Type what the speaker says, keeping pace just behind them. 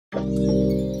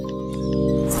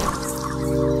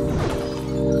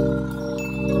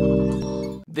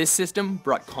This system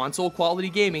brought console-quality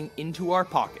gaming into our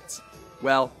pockets.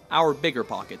 Well, our bigger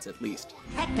pockets at least.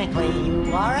 Technically,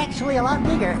 you are actually a lot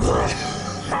bigger.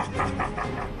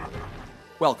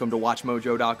 Welcome to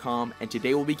WatchMojo.com, and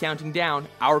today we'll be counting down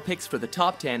our picks for the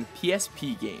top 10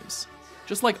 PSP games.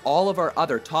 Just like all of our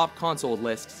other top console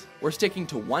lists, we're sticking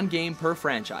to one game per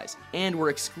franchise, and we're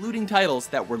excluding titles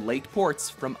that were late ports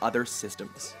from other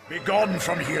systems. Be gone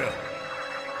from here!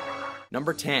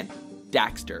 Number 10,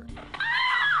 Daxter.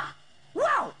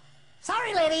 Whoa!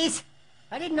 Sorry, ladies!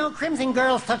 I didn't know Crimson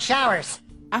Girls took showers.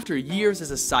 After years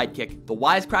as a sidekick, the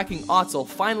wisecracking Otzel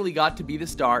finally got to be the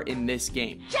star in this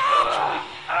game. Jack!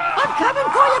 I'm coming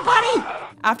for you,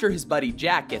 buddy! After his buddy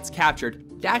Jack gets captured,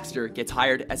 Daxter gets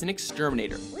hired as an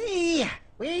exterminator.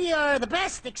 We are the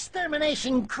best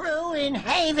extermination crew in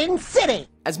Haven City!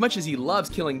 As much as he loves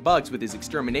killing bugs with his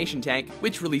extermination tank,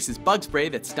 which releases bug spray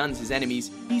that stuns his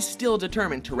enemies, he's still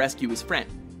determined to rescue his friend.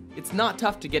 It's not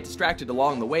tough to get distracted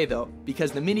along the way though,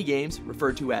 because the mini-games,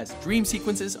 referred to as dream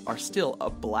sequences, are still a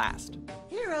blast.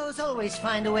 Heroes always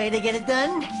find a way to get it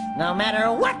done, no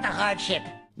matter what the hardship.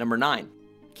 Number 9,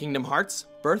 Kingdom Hearts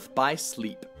Birth by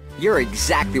Sleep. You're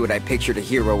exactly what I pictured a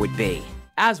hero would be.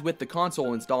 As with the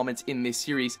console installments in this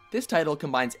series, this title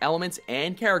combines elements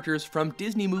and characters from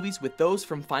Disney movies with those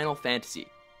from Final Fantasy.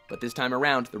 But this time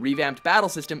around, the revamped battle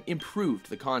system improved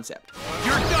the concept.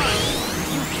 You're done!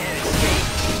 You can't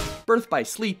escape! Birth by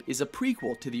Sleep is a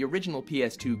prequel to the original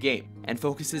PS2 game, and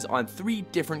focuses on 3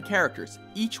 different characters,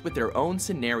 each with their own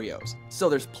scenarios. So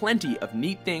there's plenty of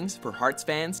neat things for Hearts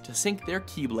fans to sink their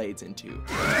keyblades into.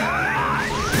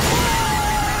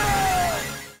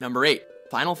 Number 8,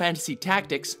 Final Fantasy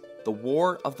Tactics: The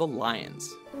War of the Lions.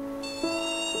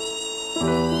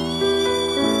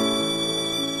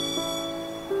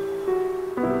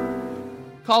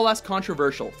 Call us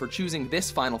controversial for choosing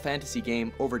this Final Fantasy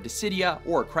game over Dissidia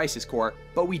or Crisis Core,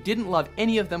 but we didn't love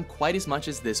any of them quite as much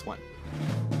as this one.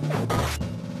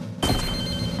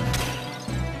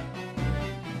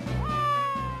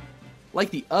 Like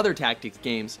the other Tactics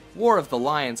games, War of the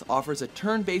Lions offers a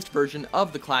turn-based version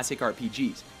of the classic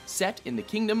RPGs, set in the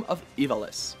Kingdom of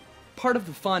Ivalice. Part of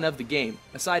the fun of the game,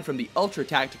 aside from the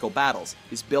ultra-tactical battles,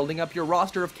 is building up your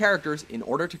roster of characters in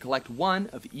order to collect one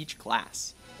of each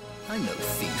class. I'm no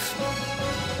thief.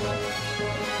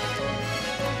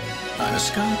 I'm a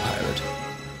sky pirate.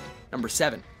 Number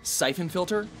 7, Siphon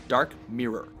Filter Dark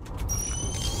Mirror.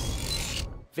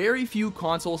 Very few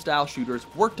console-style shooters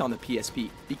worked on the PSP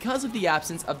because of the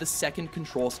absence of the second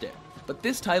control stick, but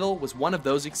this title was one of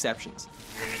those exceptions.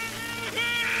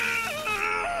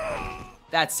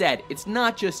 That said, it's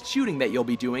not just shooting that you'll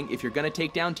be doing if you're gonna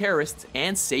take down terrorists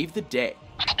and save the day.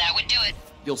 That would do it.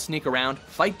 You'll sneak around,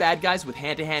 fight bad guys with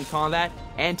hand-to-hand combat,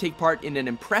 and take part in an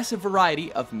impressive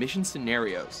variety of mission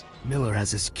scenarios. Miller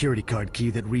has a security card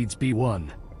key that reads B1.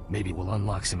 Maybe we'll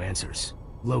unlock some answers.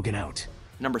 Logan out.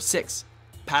 Number 6,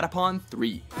 Patapon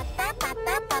 3.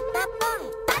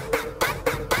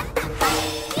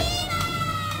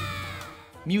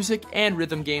 Music and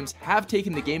rhythm games have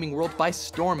taken the gaming world by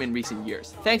storm in recent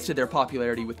years, thanks to their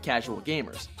popularity with casual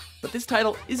gamers. But this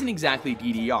title isn't exactly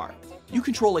DDR. You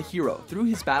control a hero through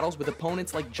his battles with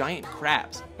opponents like giant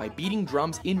crabs by beating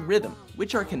drums in rhythm,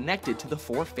 which are connected to the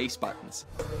 4 face buttons.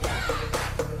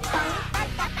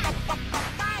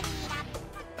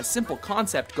 A simple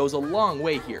concept goes a long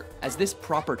way here, as this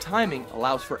proper timing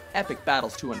allows for epic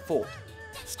battles to unfold.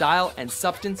 Style and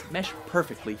substance mesh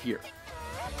perfectly here.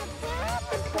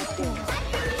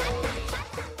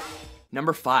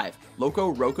 Number 5,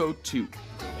 Loco Roco 2.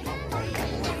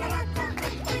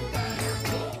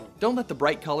 Don't let the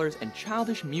bright colors and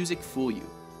childish music fool you.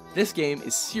 This game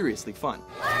is seriously fun.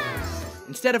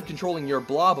 Instead of controlling your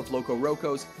blob of Loco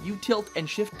Rocos, you tilt and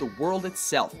shift the world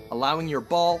itself, allowing your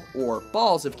ball, or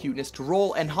balls of cuteness, to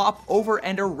roll and hop over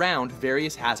and around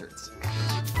various hazards.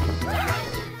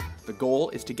 The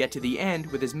goal is to get to the end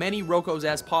with as many Rocos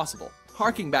as possible,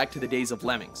 harking back to the days of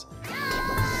Lemmings.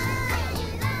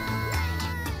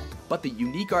 But the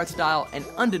unique art style and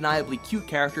undeniably cute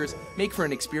characters make for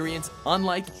an experience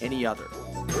unlike any other.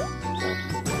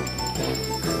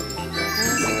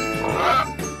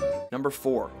 Number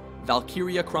 4,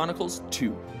 Valkyria Chronicles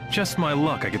 2. Just my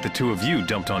luck I get the two of you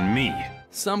dumped on me.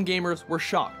 Some gamers were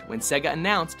shocked when Sega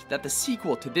announced that the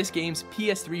sequel to this game's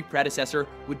PS3 predecessor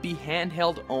would be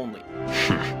handheld only.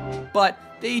 But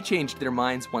they changed their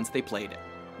minds once they played it.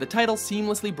 The title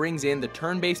seamlessly brings in the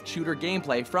turn-based shooter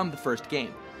gameplay from the first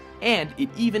game, and it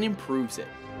even improves it.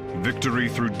 Victory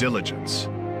through diligence,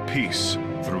 peace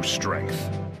through strength.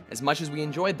 As much as we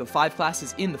enjoyed the 5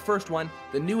 classes in the first one,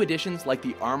 the new additions like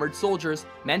the Armored Soldiers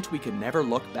meant we could never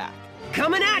look back.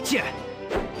 Coming at you!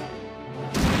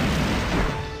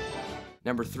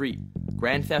 Number 3.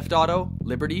 Grand Theft Auto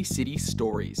Liberty City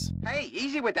Stories. Hey,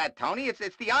 easy with that, Tony.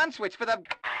 It's the on switch for the...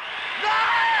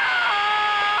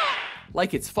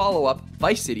 Like its follow-up,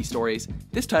 Vice City Stories,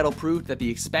 this title proved that the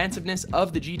expansiveness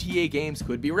of the GTA games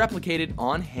could be replicated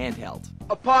on handheld.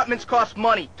 Apartments cost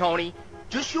money, Tony.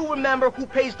 Just you remember who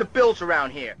pays the bills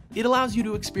around here. It allows you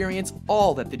to experience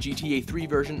all that the GTA 3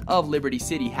 version of Liberty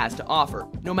City has to offer,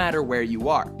 no matter where you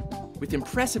are. With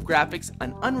impressive graphics,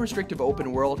 an unrestricted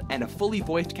open world, and a fully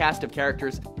voiced cast of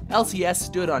characters, LCS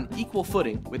stood on equal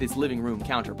footing with its living room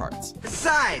counterparts.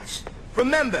 Besides,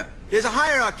 remember, there's a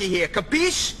hierarchy here,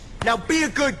 capiche? Now be a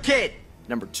good kid.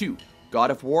 Number 2.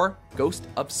 God of War Ghost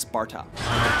of Sparta.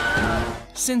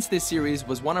 Since this series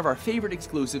was one of our favorite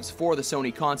exclusives for the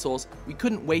Sony consoles, we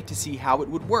couldn't wait to see how it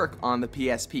would work on the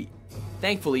PSP.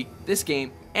 Thankfully, this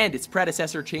game and its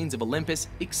predecessor Chains of Olympus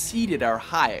exceeded our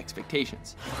high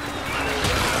expectations.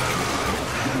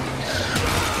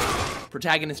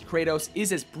 Protagonist Kratos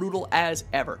is as brutal as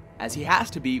ever, as he has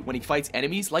to be when he fights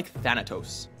enemies like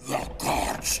Thanatos. The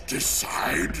gods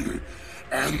decide,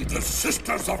 and the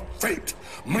Sisters of Fate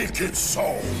make it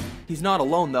so. He's not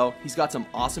alone though, he's got some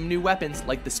awesome new weapons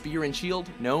like the spear and shield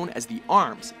known as the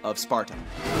Arms of Sparta.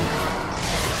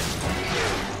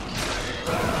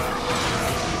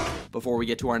 Before we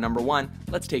get to our number 1,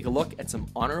 let's take a look at some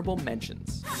honorable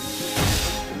mentions.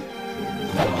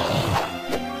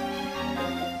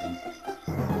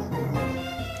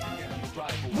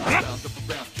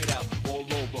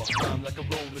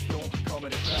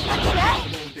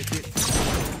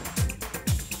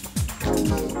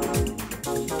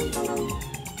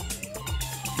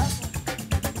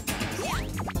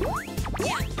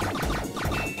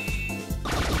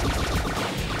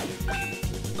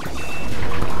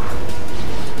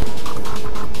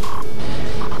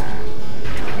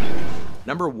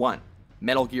 Number 1.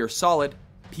 Metal Gear Solid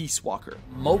Peace Walker.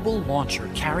 Mobile launcher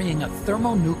carrying a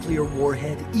thermonuclear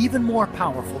warhead even more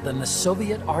powerful than the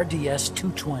Soviet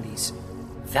RDS-220s.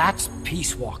 That's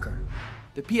Peace Walker.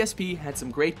 The PSP had some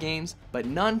great games, but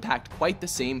none packed quite the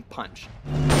same punch.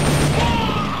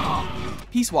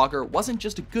 Peace Walker wasn't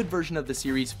just a good version of the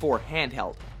series for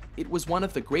handheld, it was one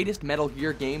of the greatest Metal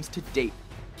Gear games to date,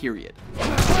 period.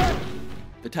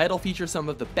 The title features some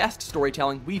of the best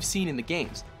storytelling we've seen in the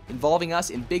games, involving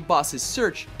us in Big Boss's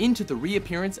search into the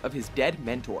reappearance of his dead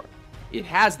mentor. It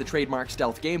has the trademark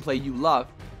stealth gameplay you love,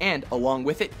 and along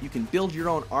with it, you can build your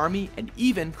own army and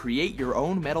even create your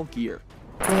own Metal Gear.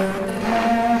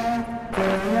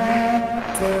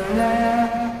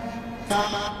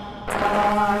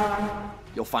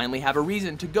 You'll finally have a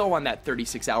reason to go on that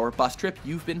 36-hour bus trip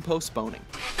you've been postponing.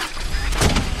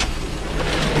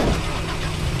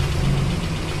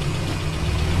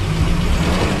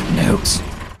 Notes.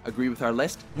 Agree with our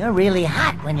list? You're really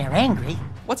hot when you're angry.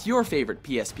 What's your favorite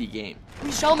PSP game?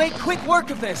 We shall make quick work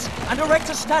of this, and erect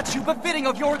a statue befitting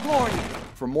of your glory.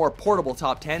 For more portable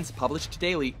top 10s published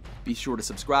daily, be sure to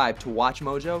subscribe to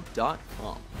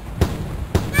WatchMojo.com.